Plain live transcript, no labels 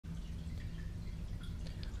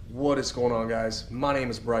What is going on, guys? My name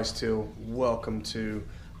is Bryce Till. Welcome to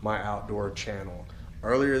my outdoor channel.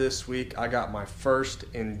 Earlier this week I got my first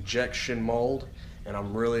injection mold and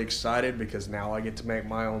I'm really excited because now I get to make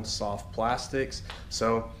my own soft plastics.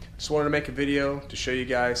 So just wanted to make a video to show you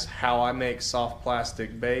guys how I make soft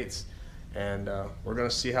plastic baits, and we're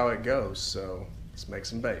gonna see how it goes. So let's make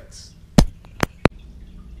some baits.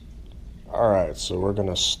 Alright, so we're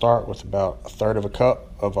gonna start with about 1/3 of a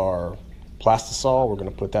cup of our plastisol. We're going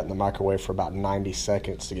to put that in the microwave for about 90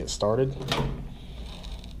 seconds to get started.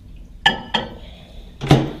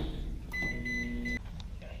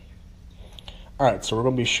 Alright, so we're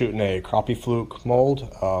going to be shooting a crappie fluke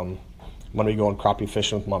mold. I'm going to be going crappie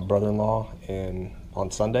fishing with my brother-in-law on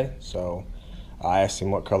Sunday. So I asked him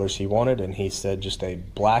what colors he wanted, and he said just a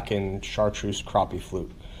black and chartreuse crappie fluke.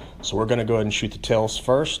 So we're going to go ahead and shoot the tails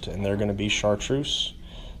first, and they're going to be chartreuse.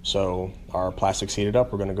 So our plastic's heated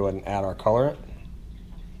up. We're going to go ahead and add our colorant.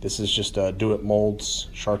 This is just a Do It Molds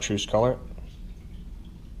chartreuse colorant.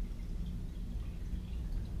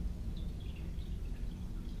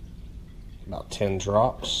 About 10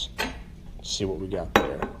 drops. Let's see what we got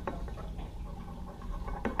there.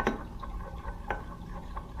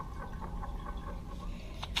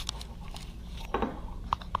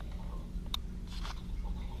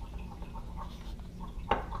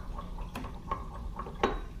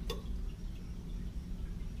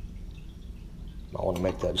 I want to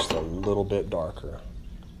make that just a little bit darker.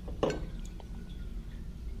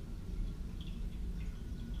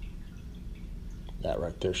 That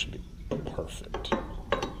right there should be perfect.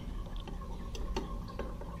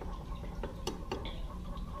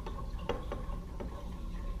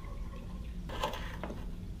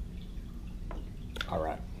 All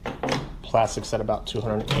right, plastic's at about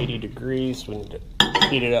 280 degrees. We need to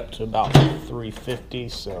heat it up to about 350,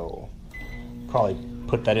 so probably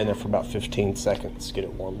put that in there for about 15 seconds, get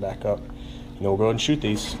it warmed back up, and then we'll go ahead and shoot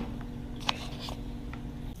these.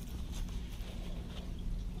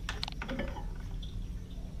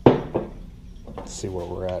 Let's see where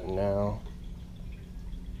we're at now.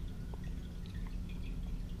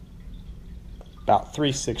 About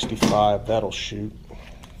 365, that'll shoot.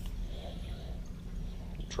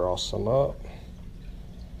 Draw some up.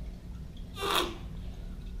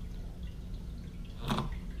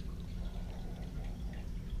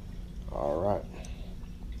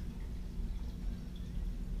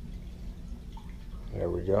 There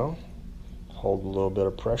we go. Hold a little bit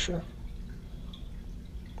of pressure.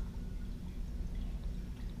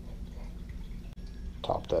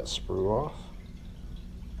 Top that sprue off.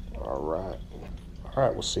 Alright,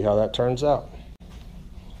 we'll see how that turns out.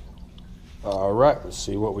 Alright, let's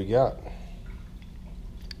see what we got.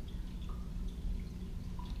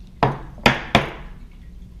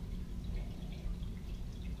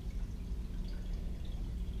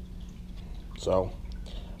 So,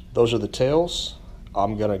 those are the tails.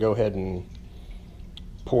 I'm gonna go ahead and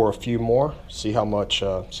pour a few more, see how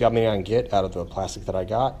many I can get out of the plastic that I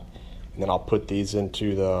got, and then I'll put these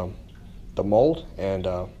into the mold and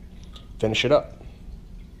finish it up.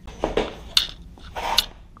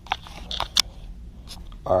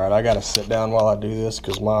 Alright, I gotta sit down while I do this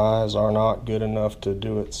because my eyes are not good enough to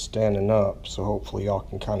do it standing up, so hopefully y'all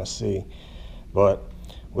can kind of see. But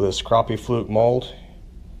with this crappie fluke mold,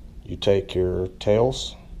 you take your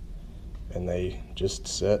tails and they just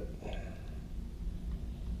sit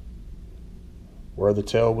where the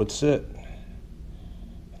tail would sit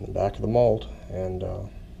in the back of the mold, and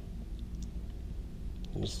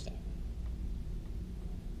just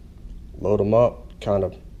load them up, kind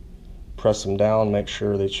of press them down, make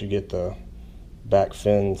sure that you get the back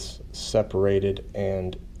fins separated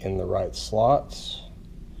and in the right slots,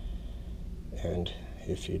 and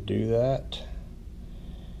if you do that,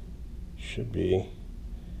 should be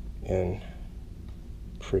in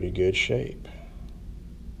pretty good shape.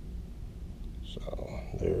 So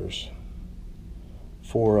there's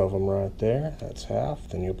 4 of them right there. That's half.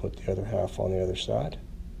 Then you'll put the other half on the other side.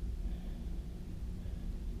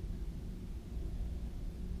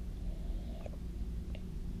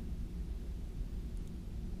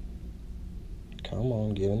 Come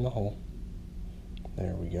on, get in the hole.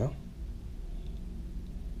 There we go.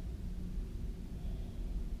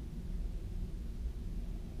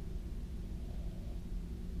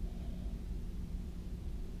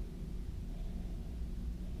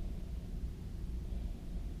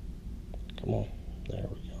 Come on, there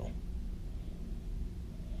we go.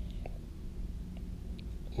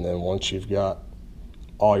 And then once you've got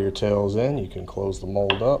all your tails in, you can close the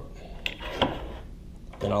mold up.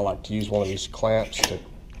 Then I like to use one of these clamps to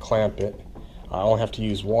clamp it. I only have to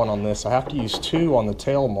use one on this. I have to use 2 on the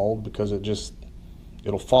tail mold because it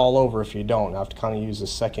it'll fall over if you don't. I have to kind of use the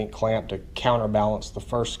second clamp to counterbalance the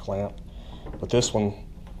first clamp, but this one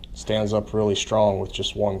stands up really strong with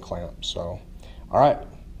just one clamp. So, all right,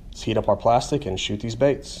 let's heat up our plastic and shoot these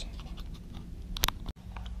baits.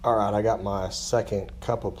 All right, I got my second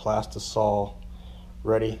cup of plastisol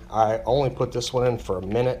ready. I only put this one in for a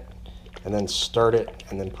minute and then stirred it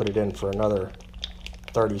and then put it in for another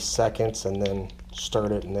 30 seconds and then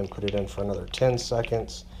stirred it and then put it in for another 10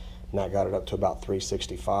 seconds. And that got it up to about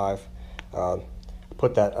 365.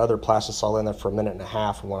 Put that other plastisol in there for a minute and a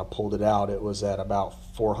half, and when I pulled it out, it was at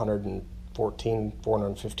about 414,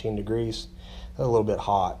 415 degrees. A little bit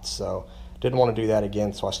hot, so didn't want to do that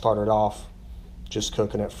again, so I started off just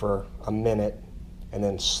cooking it for a minute and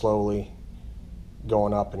then slowly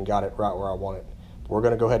going up and got it right where I want it. We're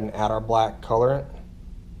going to go ahead and add our black colorant.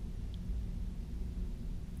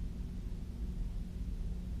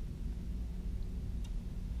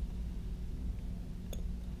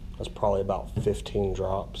 That's probably about 15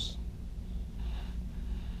 drops.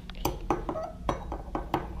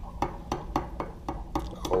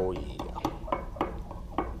 Oh yeah.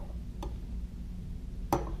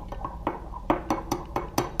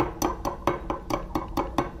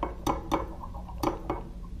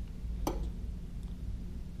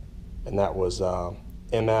 And that was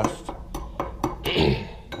MF. The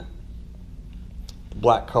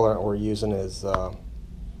black colorant we're using is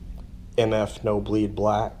MF No Bleed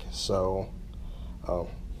Black, so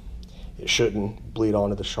it shouldn't bleed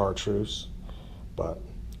onto the Chartreuse. But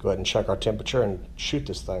go ahead and check our temperature and shoot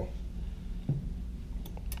this thing.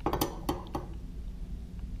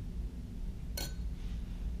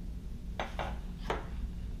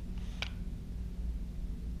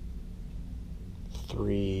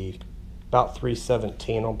 About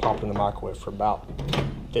 317. I'll pop it in the microwave for about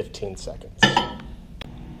 15 seconds.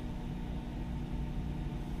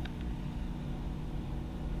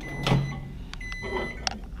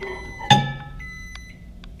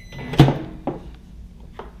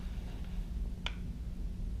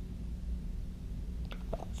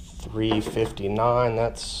 About 359.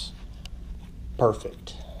 That's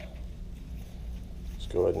perfect. Let's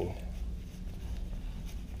go ahead and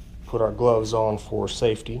put our gloves on for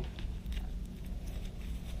safety.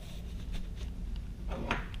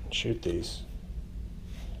 Shoot these.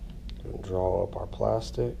 Go and draw up our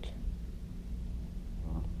plastic.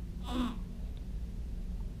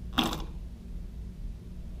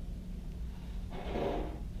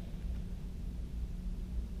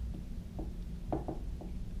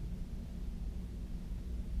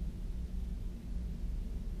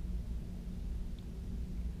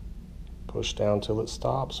 Push down till it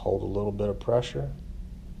stops, hold a little bit of pressure.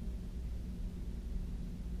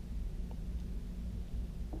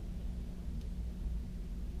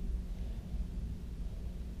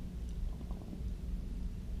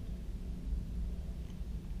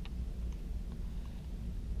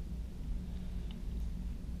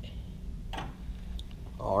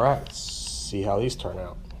 All right, let's see how these turn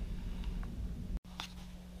out.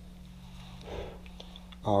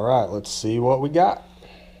 All right, let's see what we got.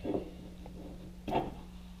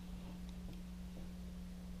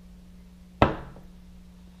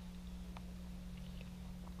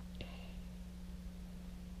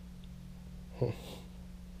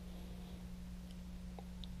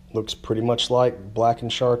 Looks pretty much like black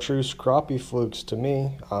and chartreuse crappie flukes to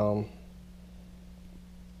me.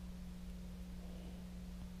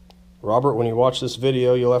 Robert, when you watch this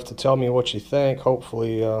video, you'll have to tell me what you think.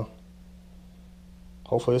 Hopefully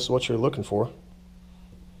this is what you're looking for.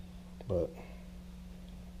 But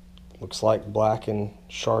looks like black and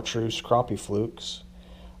chartreuse crappie flukes.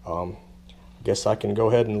 Guess I can go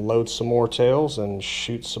ahead and load some more tails and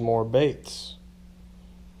shoot some more baits.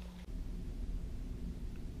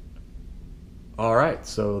 Alright,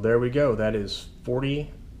 so there we go. That is 40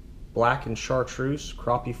 black and chartreuse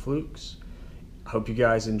crappie flukes. I hope you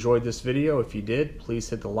guys enjoyed this video. If you did, please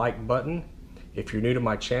hit the like button. If you're new to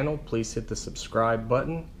my channel, please hit the subscribe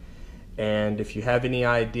button. And if you have any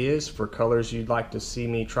ideas for colors you'd like to see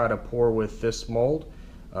me try to pour with this mold,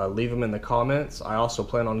 leave them in the comments. I also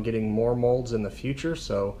plan on getting more molds in the future,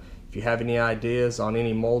 so if you have any ideas on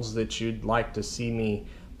any molds that you'd like to see me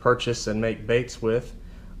purchase and make baits with,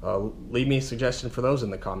 leave me a suggestion for those in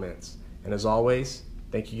the comments. And as always,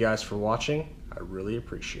 thank you guys for watching. I really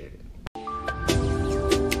appreciate it.